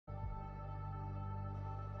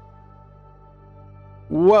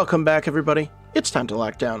Welcome back, everybody. It's time to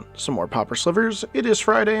lock down some more Pauper Slivers. It is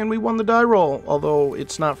Friday and we won the die roll, although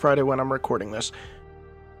it's not Friday when I'm recording this.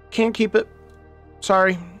 Can't keep it.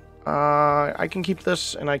 Sorry. I can keep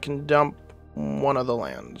this and I can dump one of the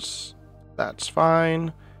lands. That's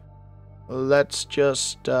fine. Let's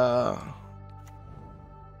just call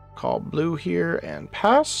blue here and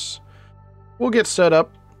pass. We'll get set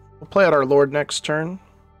up. We'll play out our Lord next turn.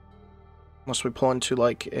 Unless we pull into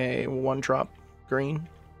like a 1-drop green.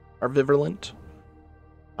 Our Viverlant.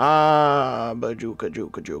 Bajuka.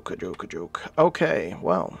 Okay,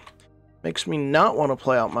 well. Makes me not want to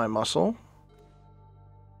play out my muscle.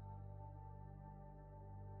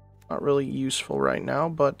 Not really useful right now,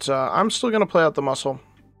 but I'm still going to play out the muscle.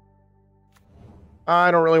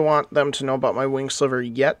 I don't really want them to know about my wing sliver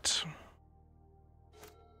yet.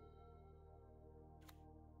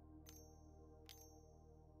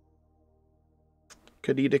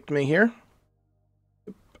 Could edict me here.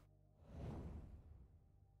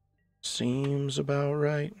 Seems about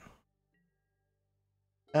right.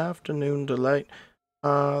 Afternoon delight.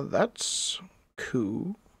 That's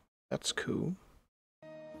cool. That's cool.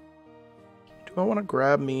 Do I want to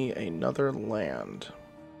grab me another land?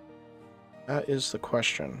 That is the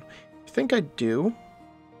question. I think I do.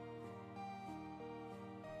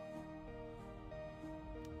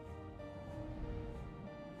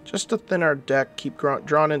 Just to thin our deck, keep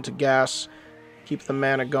drawn into gas, keep the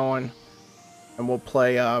mana going, and we'll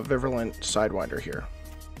play Viverlant Sidewinder here.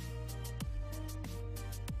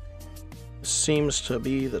 This seems to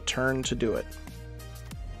be the turn to do it.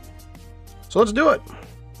 So let's do it.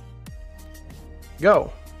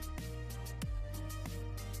 Go.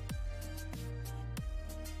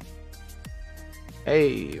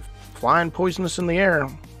 Hey, flying poisonous in the air.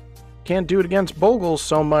 Can't do it against Bogles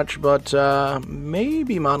so much, but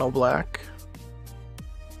maybe mono black.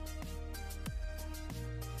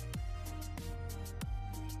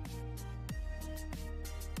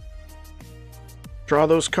 Draw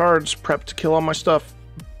those cards, prep to kill all my stuff.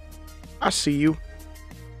 I see you.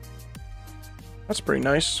 That's pretty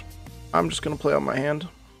nice. I'm just going to play out my hand.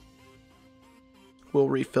 We'll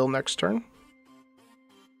refill next turn.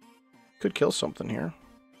 Could kill something here.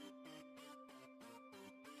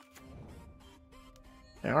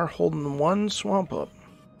 They are holding one swamp up.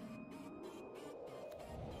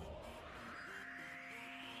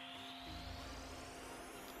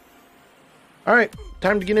 Alright,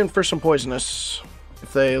 time to get in for some poisonous.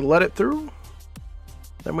 If they let it through,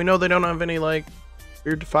 then we know they don't have any, like,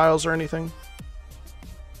 weird defiles or anything.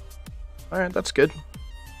 Alright, that's good.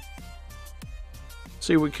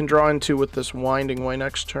 See what we can draw into with this Winding Way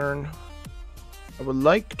next turn. I would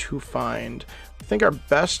like to find... I think our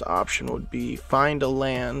best option would be find a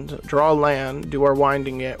land, draw a land, do our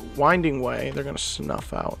Winding Way. They're going to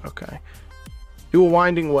snuff out. Okay. Do a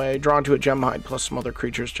Winding Way, draw into a Gemhide plus some other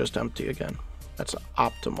creatures, just empty again. That's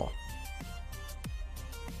optimal.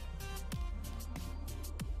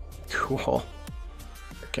 Cool.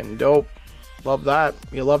 Freaking dope. Love that.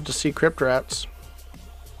 You love to see Crypt Rats.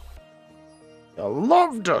 You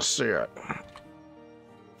love to see it.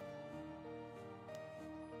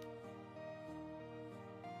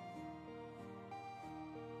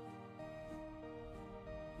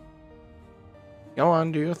 Go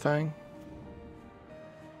on, do your thing.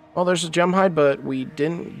 Well, there's a Gemhide, but we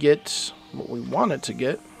didn't get what we wanted to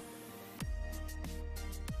get.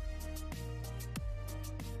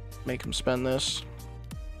 Make him spend this.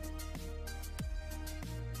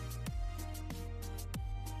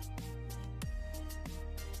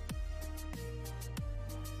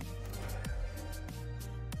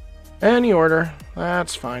 Any order.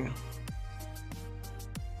 That's fine.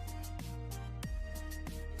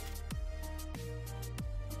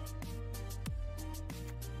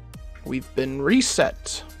 We've been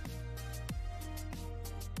reset.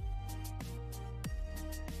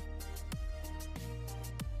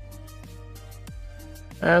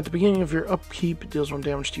 At the beginning of your upkeep, it deals 1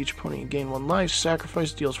 damage to each opponent. You gain 1 life.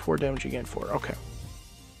 Sacrifice deals 4 damage. You gain 4. Okay.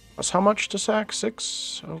 That's how much to sack?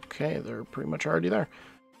 6? Okay, they're pretty much already there.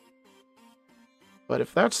 But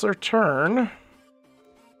if that's their turn...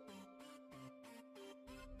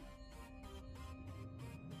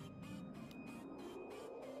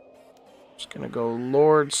 Gonna go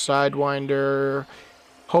Lord, Sidewinder,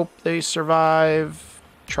 hope they survive,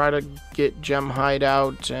 try to get Gemhide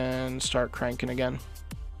out, and start cranking again.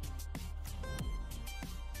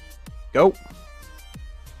 Go!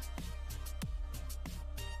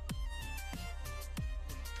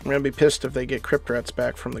 I'm gonna be pissed if they get Crypt Rats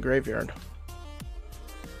back from the graveyard.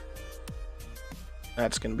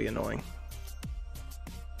 That's gonna be annoying.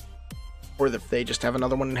 Or if they just have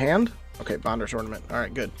another one in hand. Okay, Bonder's Ornament.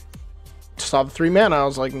 Alright, good. Saw the 3 mana, I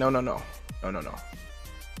was like, no.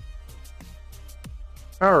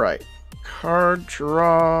 Alright. Card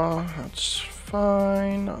draw. That's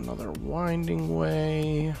fine. Another Winding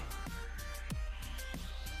Way.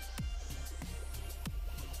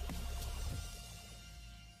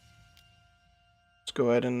 Let's go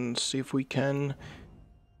ahead and see if we can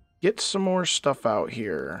get some more stuff out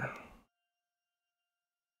here.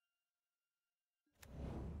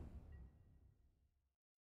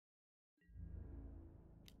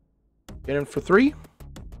 Get in for 3.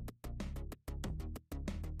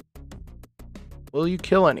 Will you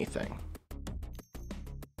kill anything?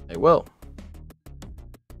 They will.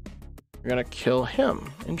 You're gonna kill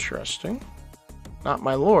him. Interesting. Not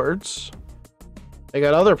my lords. They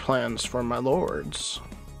got other plans for my lords.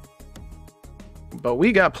 But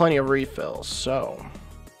we got plenty of refills, so...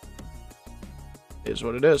 Is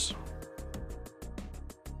what it is.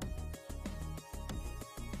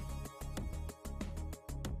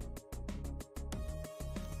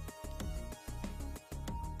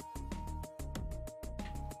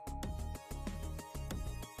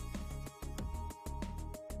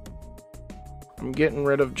 I'm getting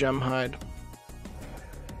rid of Gemhide.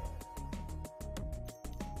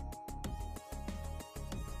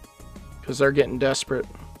 Because they're getting desperate,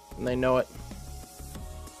 and they know it.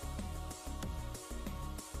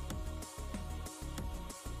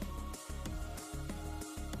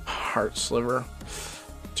 Heart Sliver.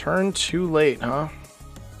 Turn too late, huh?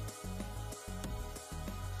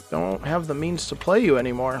 Don't have the means to play you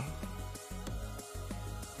anymore.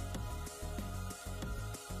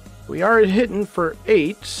 We are hitting for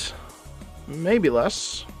 8, maybe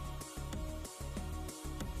less.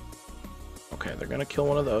 Okay, they're gonna kill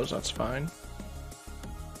one of those, that's fine.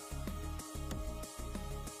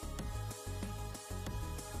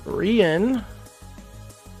 Three in.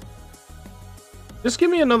 Just give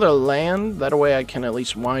me another land, that way I can at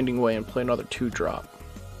least Winding Way and play another 2-drop.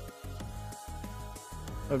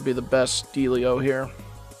 That would be the best dealio here.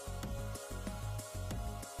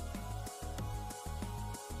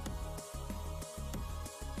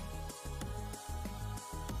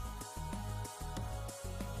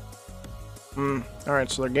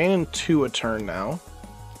 Alright, so they're gaining 2 a turn now.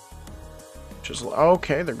 Which is...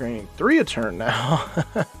 Okay, they're gaining 3 a turn now.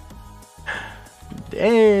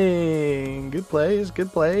 Dang! Good plays,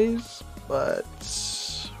 good plays. But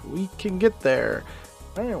we can get there.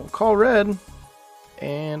 Alright, we'll call red.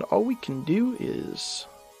 And all we can do is...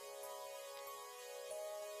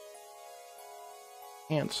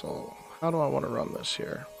 cancel. How do I want to run this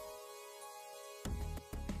here?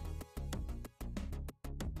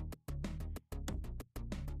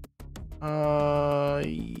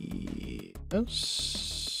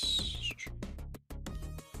 Yes.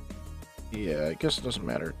 Yeah, I guess it doesn't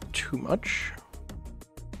matter too much.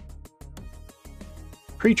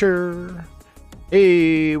 Creature.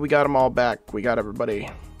 Hey, we got them all back. We got everybody.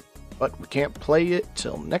 But we can't play it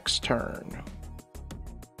till next turn.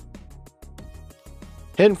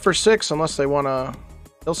 Hitting for 6 unless they want to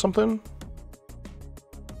kill something.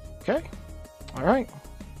 Okay. Alright.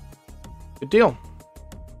 Good deal.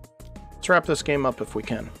 Let's wrap this game up if we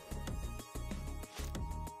can.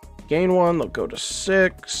 Gain 1, they'll go to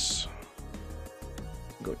 6.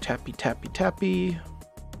 Go tappy, tappy, tappy.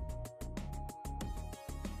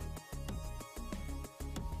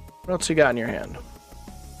 What else you got in your hand?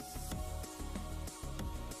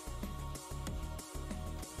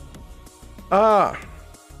 Ah!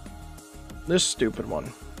 This stupid one.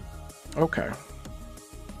 Okay.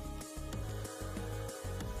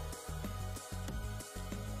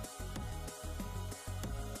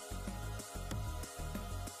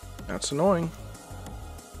 That's annoying.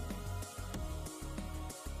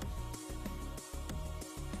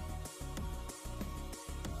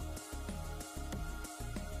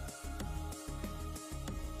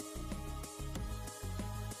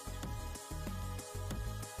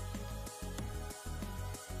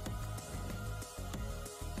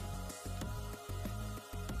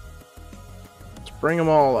 Let's bring them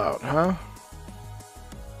all out, huh?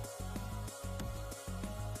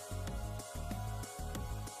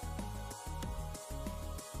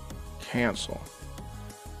 Cancel.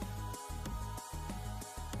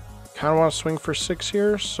 Kind of want to swing for 6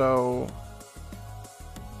 here, so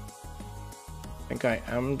I think I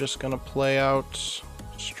am just going to play out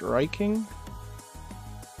striking.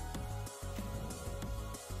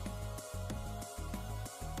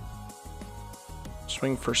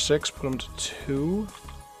 Swing for 6, put them to 2.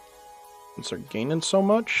 Since they're gaining so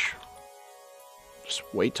much. Just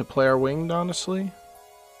wait to play our winged, honestly.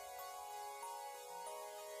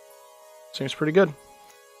 Seems pretty good.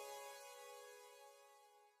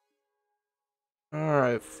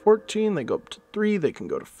 Alright, 14. They go up to 3. They can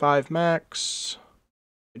go to 5 max.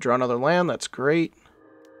 They draw another land. That's great.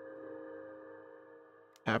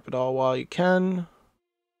 Tap it all while you can.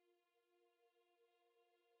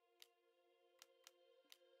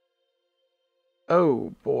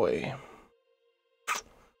 Oh, boy.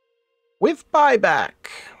 With buyback.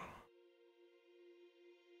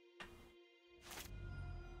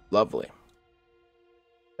 Lovely.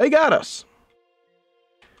 They got us.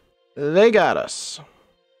 They got us.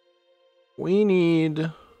 We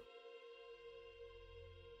need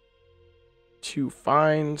to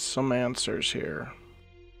find some answers here.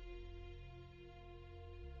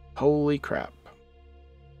 Holy crap.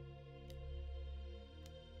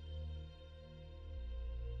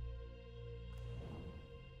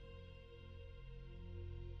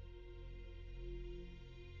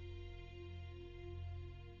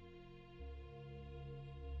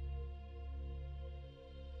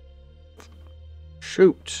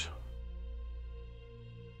 Shoot.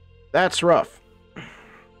 That's rough.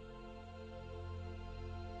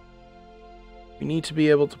 We need to be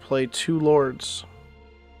able to play 2 lords.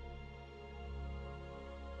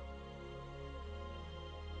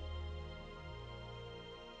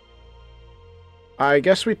 I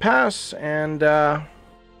guess we pass and try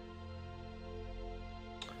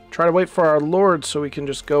to wait for our lords so we can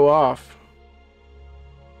just go off.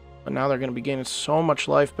 But now they're going to be gaining so much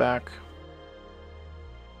life back.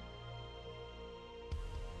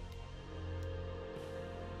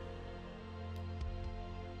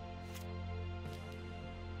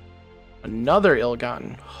 Another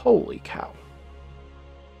ill-gotten. Holy cow.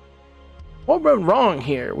 What went wrong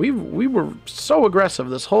here? We were so aggressive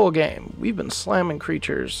this whole game. We've been slamming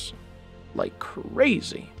creatures like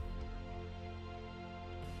crazy.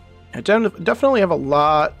 I definitely have a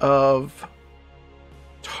lot of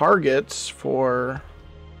targets for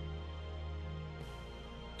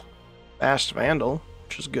Fast Vandal,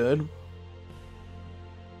 which is good.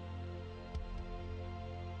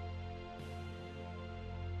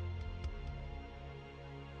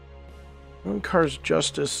 Mooncar's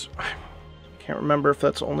Justice. I can't remember if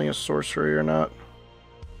that's only a sorcery or not.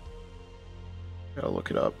 Gotta look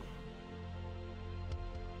it up.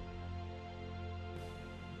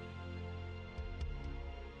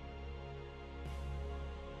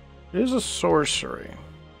 It is a sorcery.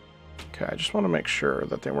 Okay, I just want to make sure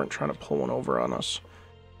that they weren't trying to pull one over on us.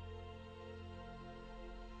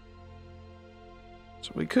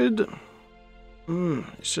 So we could...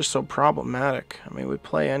 it's just so problematic. I mean, we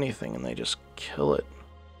play anything and they just kill it.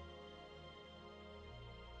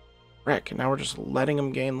 Wreck, and now we're just letting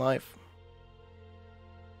them gain life.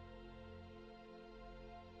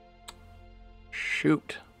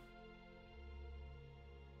 Shoot.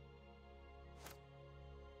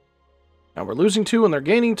 Now we're losing 2 and they're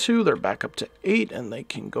gaining 2. They're back up to 8 and they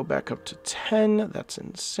can go back up to 10. That's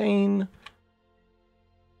insane.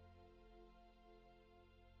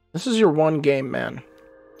 This is your one game, man.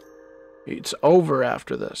 It's over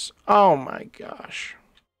after this. Oh my gosh.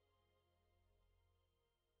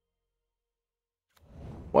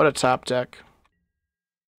 What a top deck.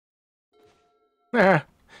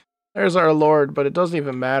 There's our lord, but it doesn't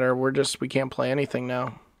even matter. We can't play anything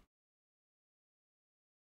now.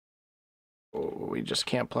 We just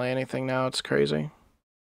can't play anything now. It's crazy.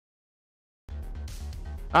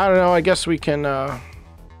 I don't know. I guess we can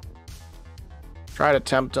try to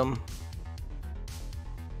tempt them.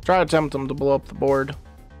 Try to tempt them to blow up the board.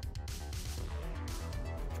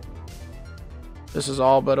 This is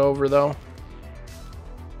all but over, though.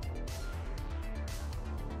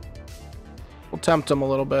 We'll tempt them a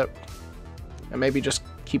little bit. And maybe just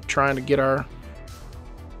keep trying to get our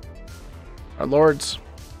lords.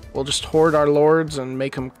 We'll just hoard our lords and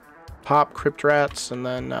make them pop Crypt Rats, and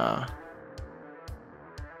then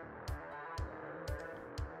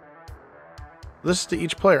this is to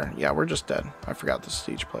each player. Yeah, we're just dead. I forgot this is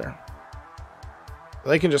to each player.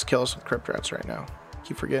 They can just kill us with Crypt Rats right now.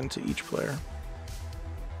 Keep forgetting to each player.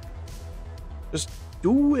 Just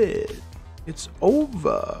do it. It's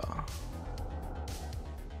over.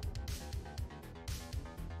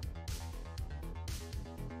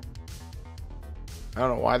 I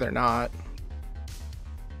don't know why they're not.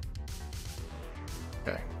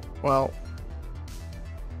 Okay. Well,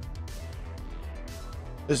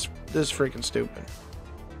 this is freaking stupid.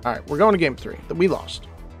 All right, we're going to game 3. We lost.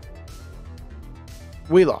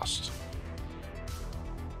 We lost.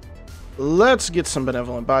 Let's get some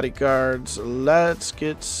Benevolent Bodyguards. Let's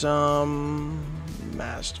get some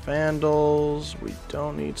Masked Vandals. We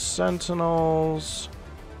don't need Sentinels.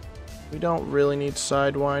 We don't really need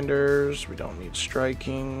sidewinders. We don't need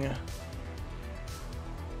striking.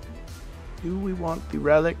 Do we want the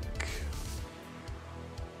relic?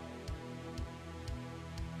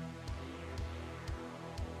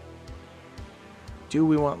 Do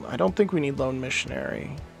we want... I don't think we need lone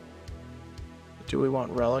missionary. Do we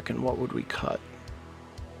want relic, and what would we cut?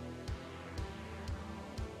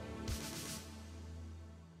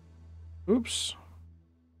 Oops.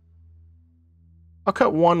 I'll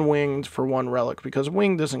cut one winged for one relic, because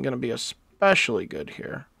winged isn't going to be especially good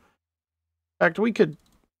here. In fact, we could...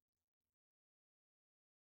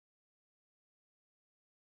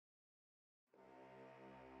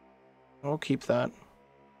 I'll keep that.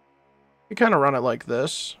 We kind of run it like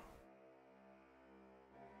this.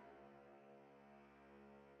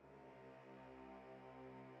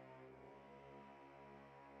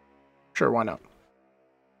 Sure, why not?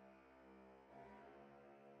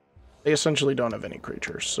 They essentially don't have any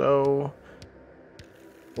creatures, so...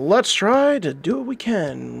 Let's try to do what we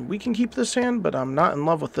can. We can keep this hand, but I'm not in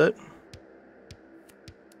love with it.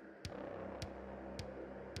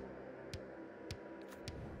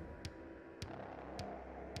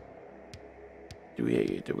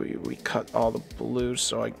 We cut all the blues,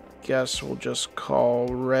 so I guess we'll just call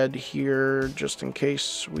red here just in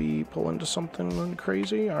case we pull into something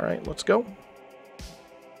crazy. Alright, let's go.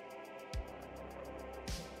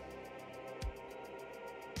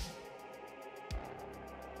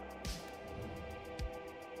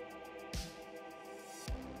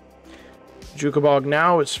 Jukabog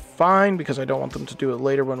now is fine because I don't want them to do it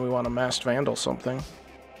later when we want to Masked Vandal something.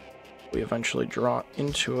 We eventually draw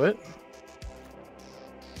into it.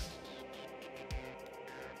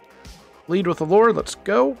 Lead with the Lord, let's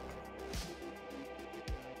go.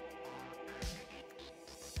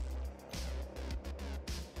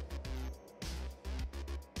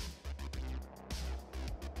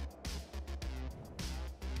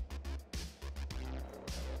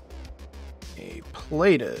 A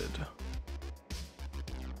plated.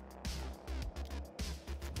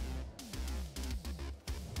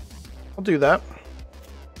 I'll do that.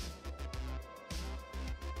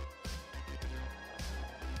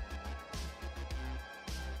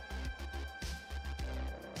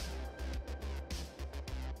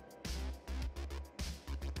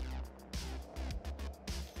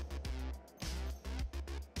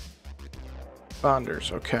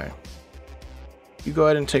 Bonders, okay. You go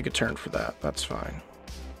ahead and take a turn for that. That's fine.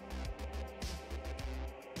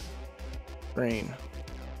 Green.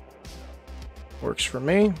 Works for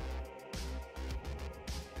me.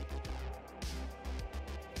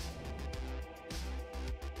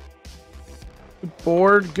 Good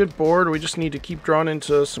board, good board. We just need to keep drawing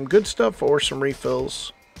into some good stuff or some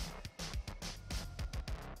refills.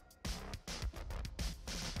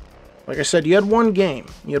 Like I said, you had one game.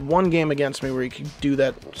 You had one game against me where you could do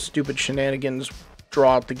that stupid shenanigans,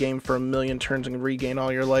 draw out the game for a million turns and regain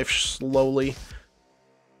all your life slowly.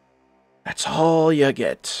 That's all you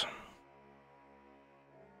get.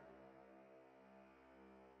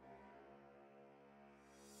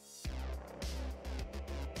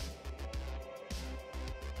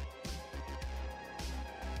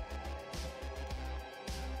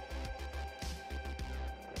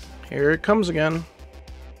 Here it comes again.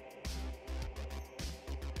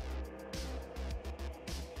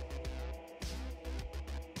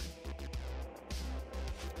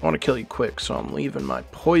 I want to kill you quick, so I'm leaving my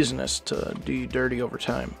poisonous to do you dirty over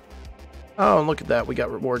time. Oh, and look at that. We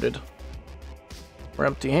got rewarded. We're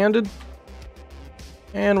empty-handed.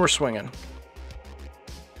 And we're swinging.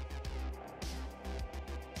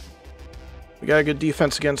 We got a good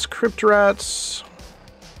defense against Crypt Rats.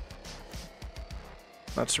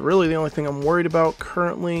 That's really the only thing I'm worried about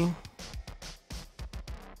currently.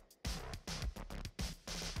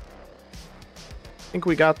 I think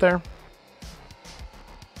we got there.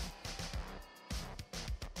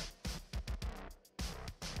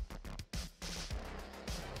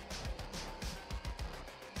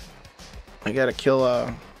 I gotta kill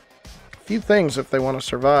a few things if they want to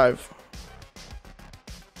survive.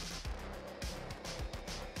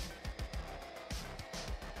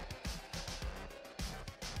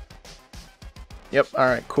 Yep,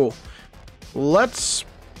 alright, cool. Let's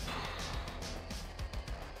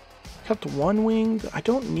cut the one winged. I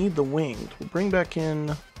don't need the winged. We'll bring back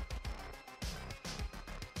in...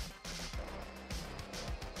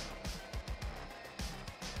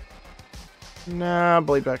 Nah,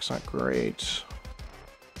 Bladeback's not great.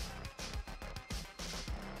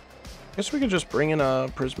 Guess we could just bring in a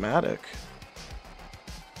Prismatic.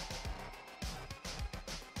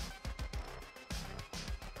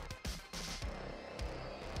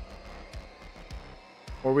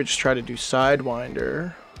 Or we just try to do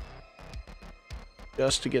Sidewinder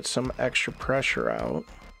just to get some extra pressure out.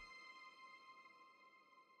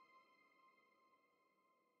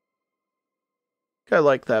 I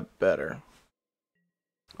like that better.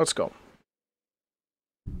 Let's go.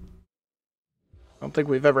 I don't think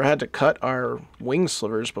we've ever had to cut our wing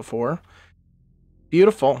slivers before.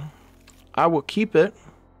 Beautiful. I will keep it.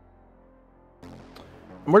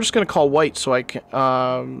 And we're just going to call white so I can...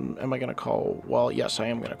 am I going to call... Well, yes, I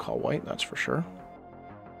am going to call white. That's for sure.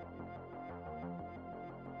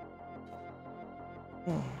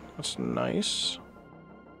 Oh, that's nice.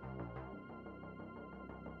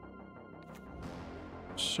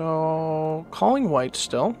 So, calling white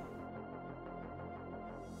still.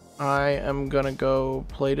 I am going to go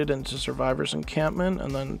plate it into Survivor's Encampment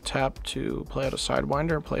and then tap to play out a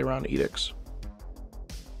Sidewinder and play around Edicts.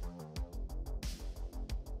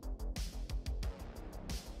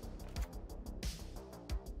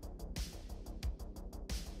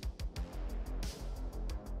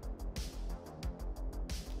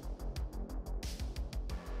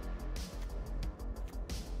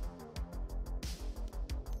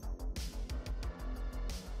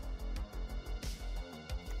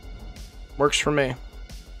 Works for me.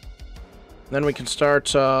 Then we can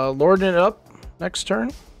start lording it up next turn.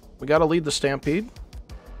 We got to lead the Stampede.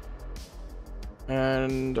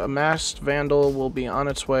 And a Masked Vandal will be on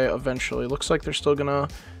its way eventually. Looks like they're still going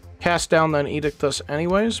to cast down then Edict us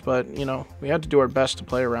anyways, but, you know, we had to do our best to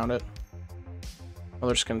play around it.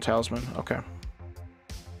 Other Skin Talisman. Okay.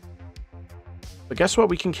 But guess what?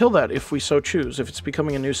 We can kill that if we so choose, if it's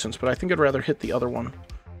becoming a nuisance, but I think I'd rather hit the other one.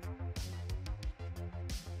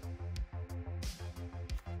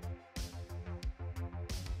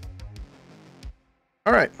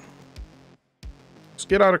 Alright. Let's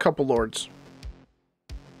get out a couple lords.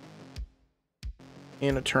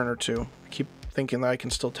 In a turn or two. I keep thinking that I can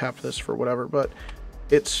still tap this for whatever, but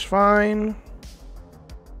it's fine.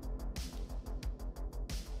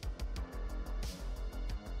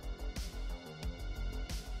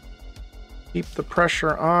 Keep the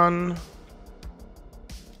pressure on.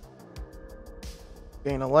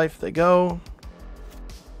 Gain a life they go.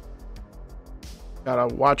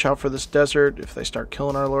 Gotta watch out for this desert if they start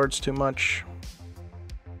killing our lords too much.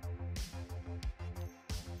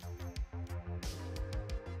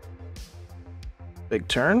 Big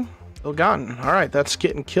turn. Ill-Gotten. Alright, that's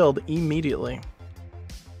getting killed immediately.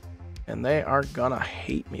 And they are gonna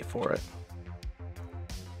hate me for it.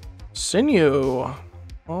 Sinew.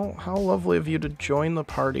 Well, how lovely of you to join the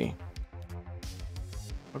party.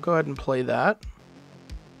 I'll go ahead and play that.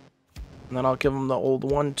 And then I'll give them the old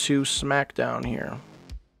 1-2 smackdown here.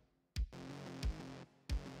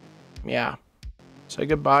 Yeah. Say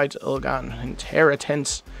goodbye to Ill-Gotten.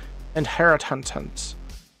 Inheritance. Inheritance.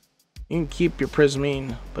 You can keep your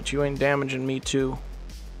Prismine, but you ain't damaging me too.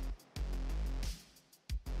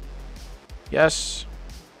 Yes.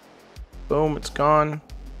 Boom, it's gone.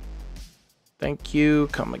 Thank you.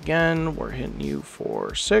 Come again. We're hitting you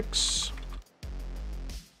for 6.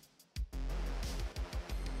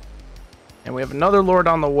 And we have another lord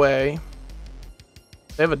on the way.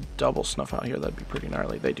 They have a double snuff out here. That'd be pretty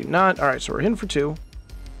gnarly. They do not. Alright, so we're hitting for 2.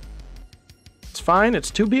 It's fine. It's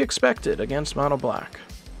to be expected against mono black.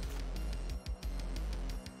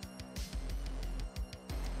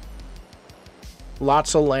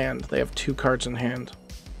 Lots of land. They have 2 cards in hand.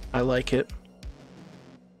 I like it.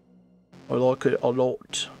 I like it a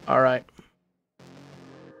lot. Alright.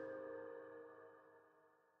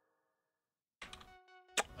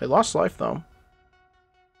 They lost life, though.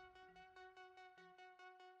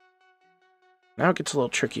 Now it gets a little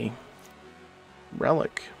tricky.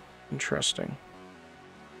 Relic. Interesting.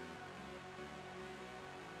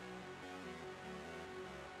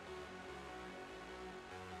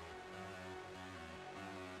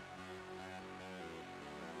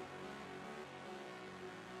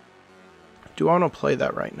 Do I want to play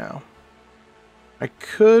that right now? I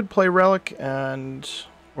could play Relic and...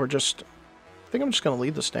 or just... I think I'm just going to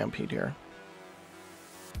lead the Stampede here.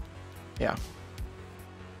 Yeah.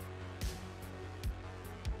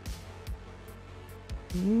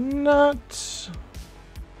 Not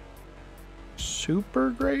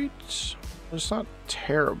super great. It's not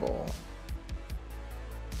terrible.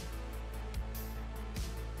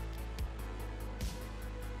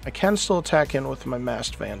 I can still attack in with my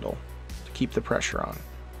Masked Vandal to keep the pressure on.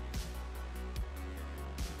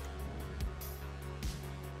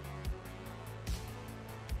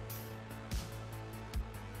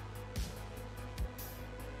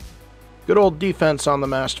 Good old defense on the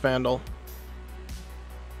Masked Vandal.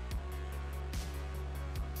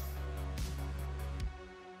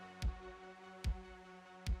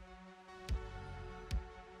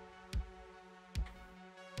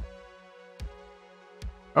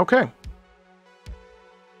 Okay.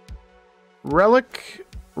 Relic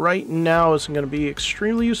right now isn't going to be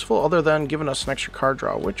extremely useful other than giving us an extra card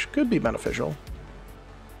draw, which could be beneficial.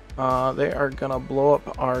 They are going to blow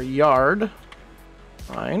up our yard.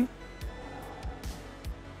 Fine.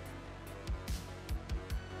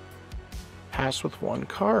 Pass with one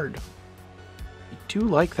card. I do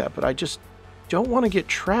like that, but I just don't want to get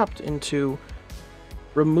trapped into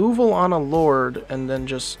removal on a lord and then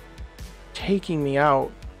just taking me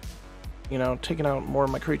out, you know, taking out more of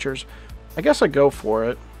my creatures. I guess I go for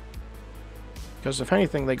it, because if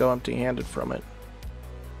anything, they go empty-handed from it.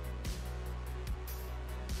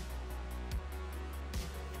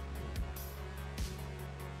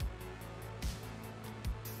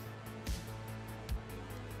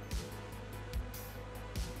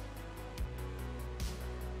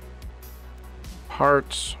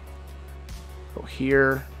 Hearts. Go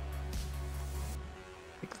here.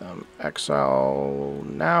 Make them exile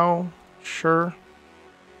now. Sure.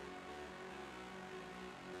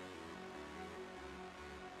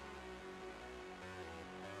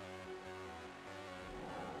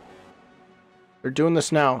 They're doing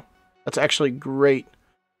this now. That's actually great,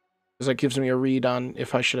 because that gives me a read on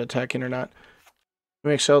if I should attack in or not.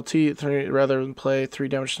 Makes LT 3 rather than play 3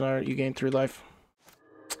 damage to another, you gain 3 life.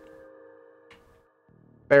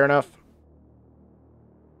 Fair enough.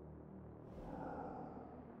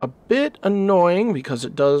 A bit annoying because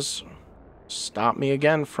it does stop me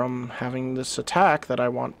again from having this attack that I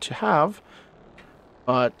want to have,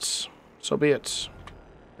 but so be it.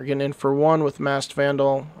 We're getting in for one with Masked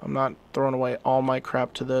Vandal. I'm not throwing away all my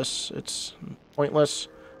crap to this. It's pointless.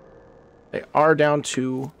 They are down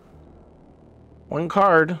to 1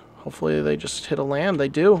 card. Hopefully they just hit a land. They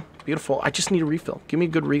do. Beautiful. I just need a refill. Give me a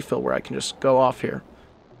good refill where I can just go off here.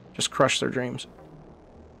 Just crush their dreams.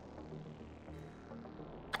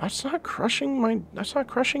 That's not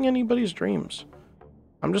crushing anybody's dreams.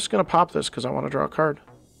 I'm just gonna pop this because I want to draw a card.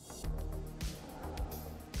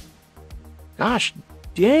 Gosh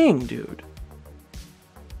dang, dude.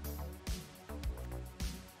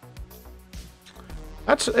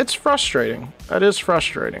 It's frustrating. That is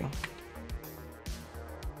frustrating.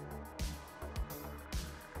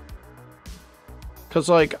 Because,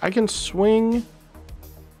 like, I can swing,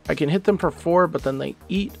 I can hit them for 4, but then they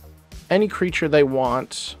eat any creature they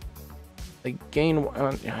want. They gain...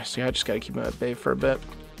 yeah, see, I just gotta keep them at bay for a bit.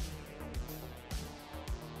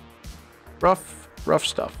 Rough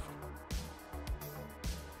stuff.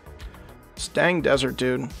 This dang desert,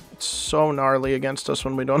 dude. It's so gnarly against us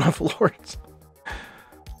when we don't have lords.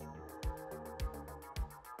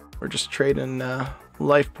 We're just trading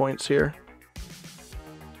life points here.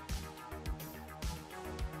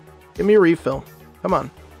 Give me a refill. Come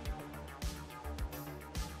on.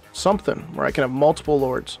 Something where I can have multiple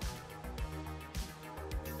lords.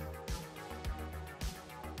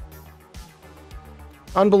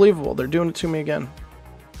 Unbelievable. They're doing it to me again.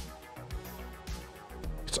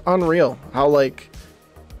 It's unreal how, like,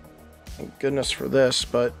 thank goodness for this,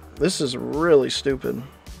 but this is really stupid.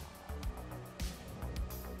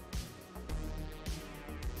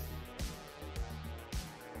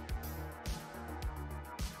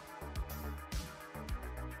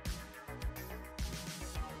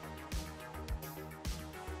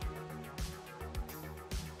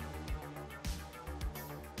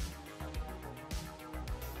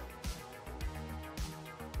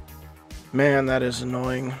 Man, that is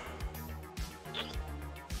annoying.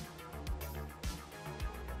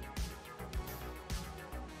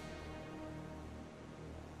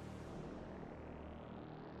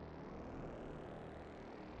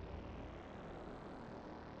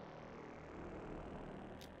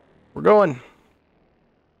 We're going.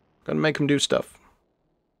 Gonna make him do stuff.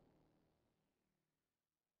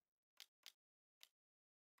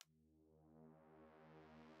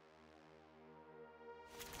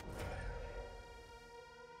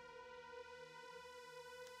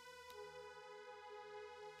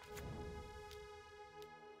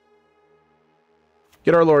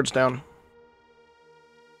 Get our lords down.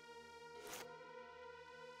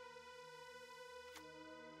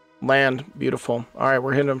 Land. Beautiful. Alright,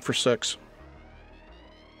 we're hitting them for 6.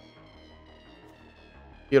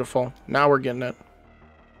 Beautiful. Now we're getting it.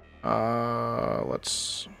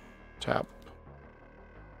 Let's tap.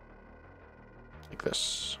 Like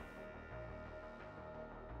this.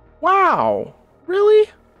 Wow! Really?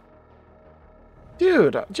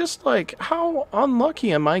 Dude, just like, how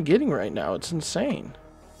unlucky am I getting right now? It's insane.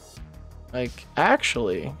 Like,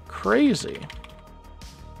 actually, crazy.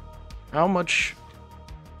 How much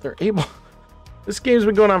they're able... This game's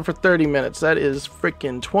been going on for 30 minutes. That is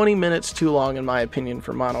freaking 20 minutes too long, in my opinion,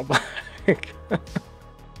 for Mono Black.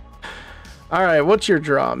 Alright, what's your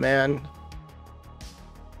draw, man?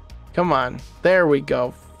 Come on. There we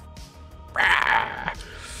go.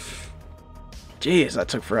 Jeez, that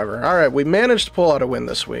took forever. Alright, we managed to pull out a win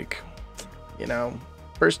this week. You know,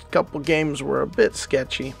 first couple games were a bit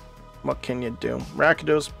sketchy. What can you do?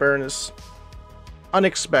 Rakdos burn is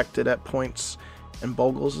unexpected at points, and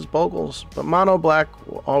Bogles is Bogles. But Mono Black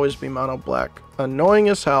will always be Mono Black. Annoying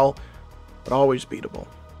as hell, but always beatable.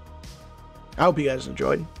 I hope you guys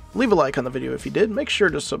enjoyed. Leave a like on the video if you did. Make sure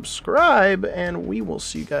to subscribe, and we will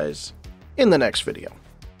see you guys in the next video.